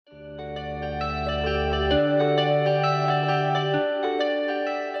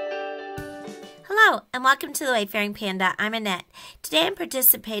and welcome to the Wayfaring Panda. I'm Annette. Today I'm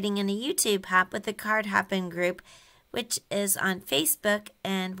participating in a YouTube hop with the Card Hoppin group, which is on Facebook,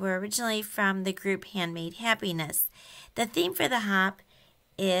 and we're originally from the group Handmade Happiness. The theme for the hop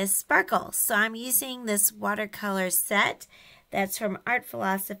is sparkle, so I'm using this watercolor set that's from Art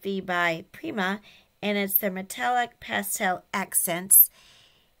Philosophy by Prima, and it's the Metallic Pastel Accents.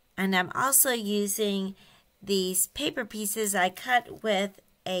 And I'm also using these paper pieces I cut with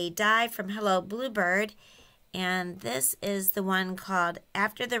a die from Hello Bluebird, and this is the one called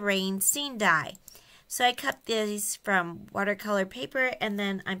After the Rain Scene Die. So I cut these from watercolor paper, and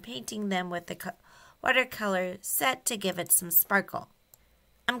then I'm painting them with the watercolor set to give it some sparkle.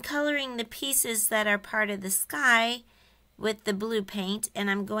 I'm coloring the pieces that are part of the sky with the blue paint, and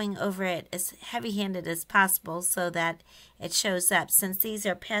I'm going over it as heavy-handed as possible so that it shows up. Since these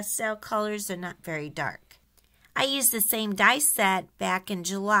are pastel colors, they're not very dark. I used the same die set back in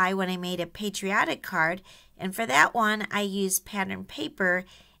July when I made a patriotic card, and for that one I used pattern paper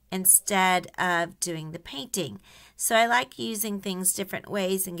instead of doing the painting. So I like using things different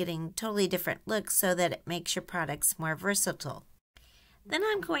ways and getting totally different looks so that it makes your products more versatile. Then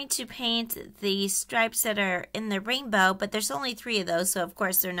I'm going to paint the stripes that are in the rainbow, but there's only 3 of those, so of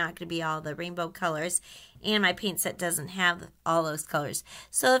course they're not going to be all the rainbow colors, and my paint set doesn't have all those colors.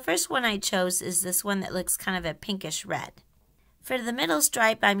 So the first one I chose is this one that looks kind of a pinkish red. For the middle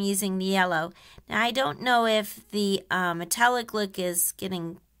stripe, I'm using the yellow. Now I don't know if the metallic look is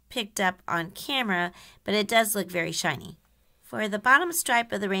getting picked up on camera, but it does look very shiny. For the bottom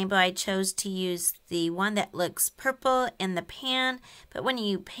stripe of the rainbow, I chose to use the one that looks purple in the pan, but when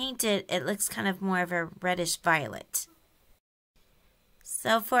you paint it, it looks kind of more of a reddish violet.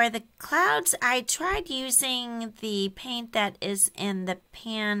 So for the clouds, I tried using the paint that is in the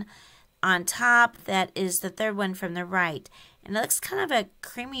pan on top, that is the third one from the right. And it looks kind of a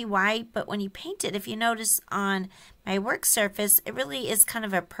creamy white, but when you paint it, if you notice on my work surface, it really is kind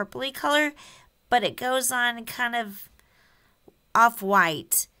of a purpley color, but it goes on kind of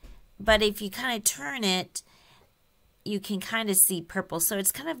off-white, but if you kind of turn it, you can kind of see purple, so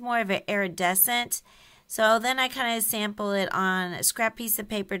it's kind of more of an iridescent. So then I kind of sample it on a scrap piece of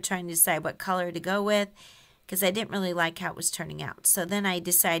paper trying to decide what color to go with, because I didn't really like how it was turning out. So then I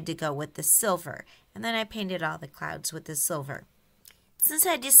decided to go with the silver, and then I painted all the clouds with the silver. Since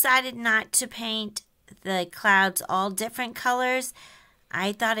I decided not to paint the clouds all different colors,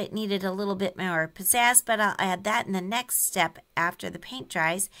 I thought it needed a little bit more pizzazz, but I'll add that in the next step after the paint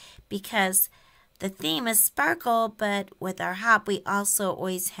dries, because the theme is sparkle, but with our hop we also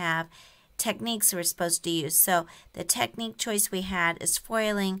always have techniques we're supposed to use. So the technique choice we had is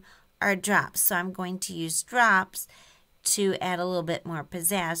foiling our drops. So I'm going to use drops to add a little bit more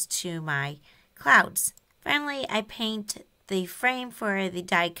pizzazz to my clouds. Finally, I paint the frame for the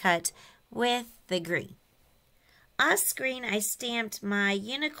die cut with the green. Off screen, I stamped my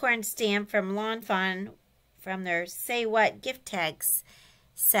unicorn stamp from Fawn from their Say What gift tags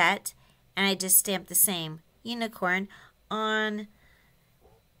set, and I just stamped the same unicorn on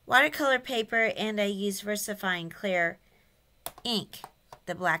watercolor paper, and I used VersaFine Clair ink,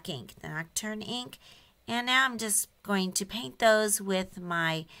 the black ink, the Nocturne ink, and now I'm just going to paint those with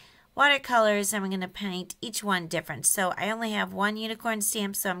my watercolors, and I'm going to paint each one different. So I only have one unicorn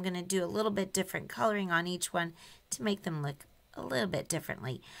stamp, so I'm going to do a little bit different coloring on each one to make them look a little bit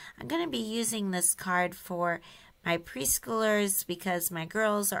differently. I'm going to be using this card for my preschoolers because my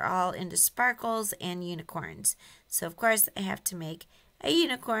girls are all into sparkles and unicorns. So of course I have to make a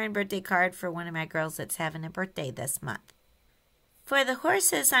unicorn birthday card for one of my girls that's having a birthday this month. For the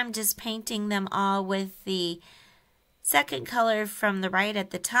horses, I'm just painting them all with the second color from the right at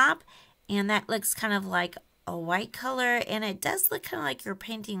the top, and that looks kind of like a white color, and it does look kind of like you're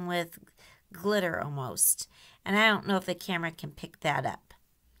painting with glitter almost, and I don't know if the camera can pick that up.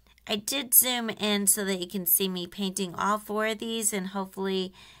 I did zoom in so that you can see me painting all 4 of these, and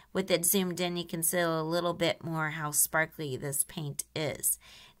hopefully with it zoomed in you can see a little bit more how sparkly this paint is.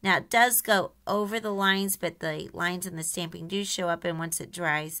 Now it does go over the lines, but the lines in the stamping do show up, and once it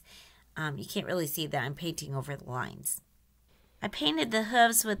dries you can't really see that I'm painting over the lines. I painted the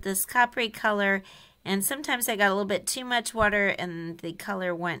hooves with this coppery color, and sometimes I got a little bit too much water and the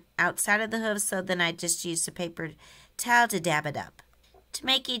color went outside of the hooves, so then I just used a paper towel to dab it up. To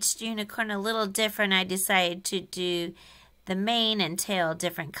make each unicorn a little different, I decided to do the mane and tail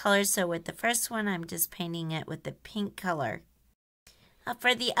different colors. So with the first one, I'm just painting it with the pink color.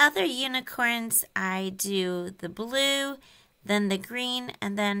 For the other unicorns, I do the blue, then the green,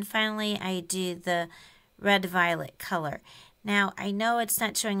 and then finally I do the red-violet color. Now, I know it's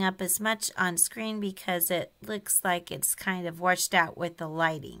not showing up as much on screen because it looks like it's kind of washed out with the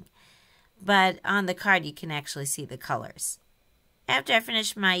lighting. but on the card you can actually see the colors. After I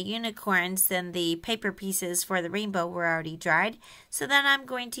finished my unicorns, then the paper pieces for the rainbow were already dried. So then I'm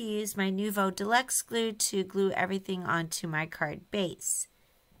going to use my Nuvo Deluxe glue to glue everything onto my card base.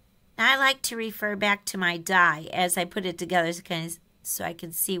 Now I like to refer back to my die as I put it together so I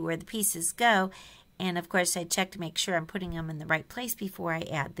can see where the pieces go. And of course I check to make sure I'm putting them in the right place before I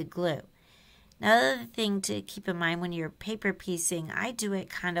add the glue. Now, the other thing to keep in mind when you're paper piecing, I do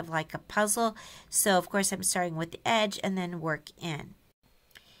it kind of like a puzzle. So, of course, I'm starting with the edge and then work in.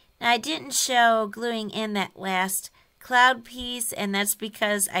 Now, I didn't show gluing in that last cloud piece, and that's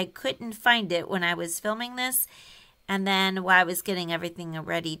because I couldn't find it when I was filming this. And then while I was getting everything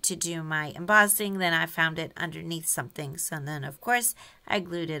ready to do my embossing, then I found it underneath something. So then, of course, I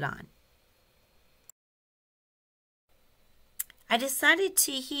glued it on. I decided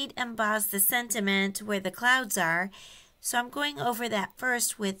to heat emboss the sentiment where the clouds are, so I'm going over that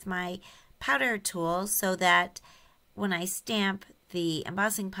first with my powder tool so that when I stamp, the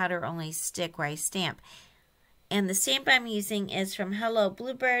embossing powder only stick where I stamp. And the stamp I'm using is from Hello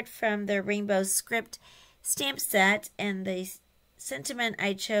Bluebird from their Rainbow Script stamp set, and the sentiment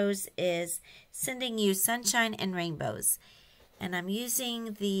I chose is Sending You Sunshine and Rainbows. And I'm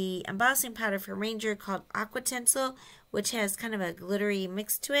using the embossing powder from Ranger called Aqua Tinsel, which has kind of a glittery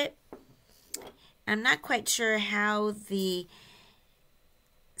mix to it. I'm not quite sure how the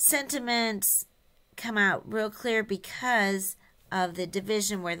sentiments come out real clear because of the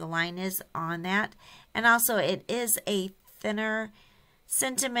division where the line is on that. And also it is a thinner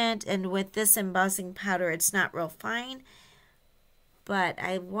sentiment, and with this embossing powder it's not real fine. But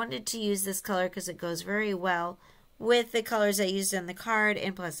I wanted to use this color because it goes very well with the colors I used on the card,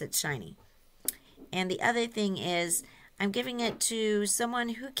 and plus it's shiny. And the other thing is I'm giving it to someone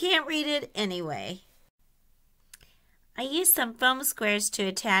who can't read it anyway. I used some foam squares to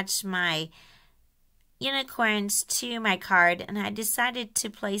attach my unicorns to my card, and I decided to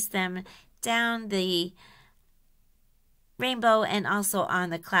place them down the rainbow and also on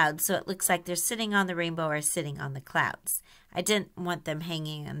the clouds, so it looks like they're sitting on the rainbow or sitting on the clouds. I didn't want them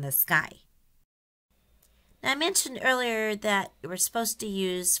hanging in the sky. Now, I mentioned earlier that we're supposed to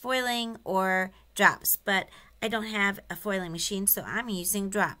use foiling or drops, but I don't have a foiling machine, so I'm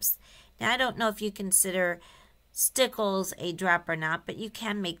using drops. Now, I don't know if you consider Stickles a drop or not, but you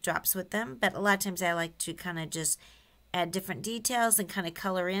can make drops with them. But a lot of times I like to kind of just add different details and kind of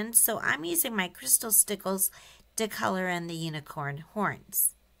color in. So I'm using my crystal Stickles to color in the unicorn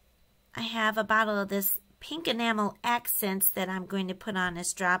horns. I have a bottle of this pink Enamel Accents that I'm going to put on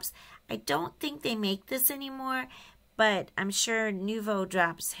as drops. I don't think they make this anymore, but I'm sure Nuvo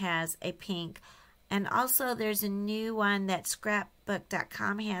Drops has a pink. And also there's a new one that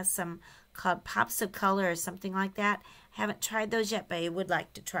scrapbook.com has some called Pops of Color or something like that. I haven't tried those yet, but I would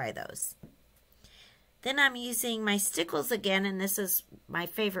like to try those. Then I'm using my Stickles again, and this is my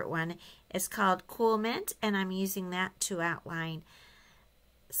favorite one. It's called Cool Mint, and I'm using that to outline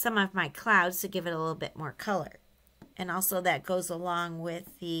some of my clouds to give it a little bit more color. And also that goes along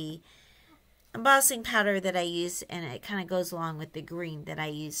with the embossing powder that I used, and it kind of goes along with the green that I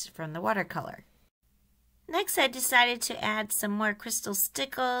used from the watercolor. Next, I decided to add some more crystal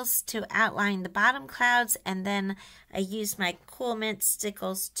Stickles to outline the bottom clouds, and then I used my Cool Mint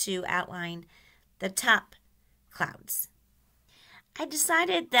Stickles to outline the top clouds. I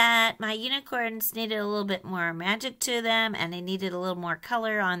decided that my unicorns needed a little bit more magic to them, and I needed a little more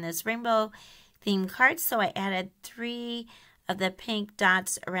color on this rainbow theme card, so I added 3 of the pink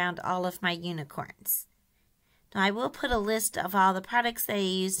dots around all of my unicorns. Now, I will put a list of all the products that I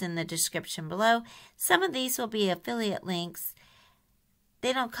used in the description below. Some of these will be affiliate links.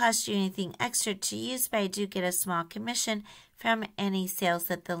 They don't cost you anything extra to use, but I do get a small commission from any sales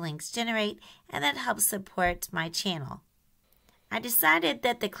that the links generate, and that helps support my channel. I decided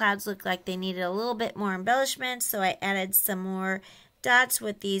that the clouds looked like they needed a little bit more embellishment, so I added some more dots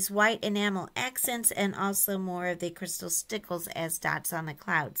with these white enamel accents and also more of the crystal Stickles as dots on the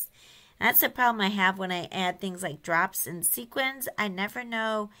clouds. That's the problem I have when I add things like drops and sequins. I never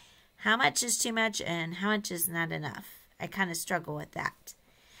know how much is too much and how much is not enough. I kind of struggle with that.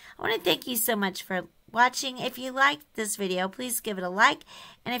 I want to thank you so much for watching. If you liked this video, please give it a like.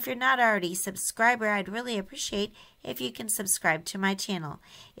 And if you're not already a subscriber, I'd really appreciate if you can subscribe to my channel.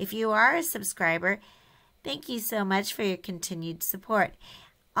 If you are a subscriber, thank you so much for your continued support.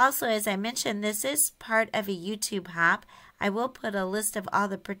 Also, as I mentioned, this is part of a YouTube hop. I will put a list of all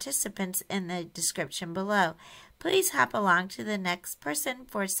the participants in the description below. Please hop along to the next person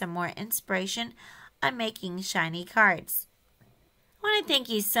for some more inspiration on making shiny cards. I want to thank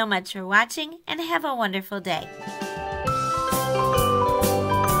you so much for watching, and have a wonderful day.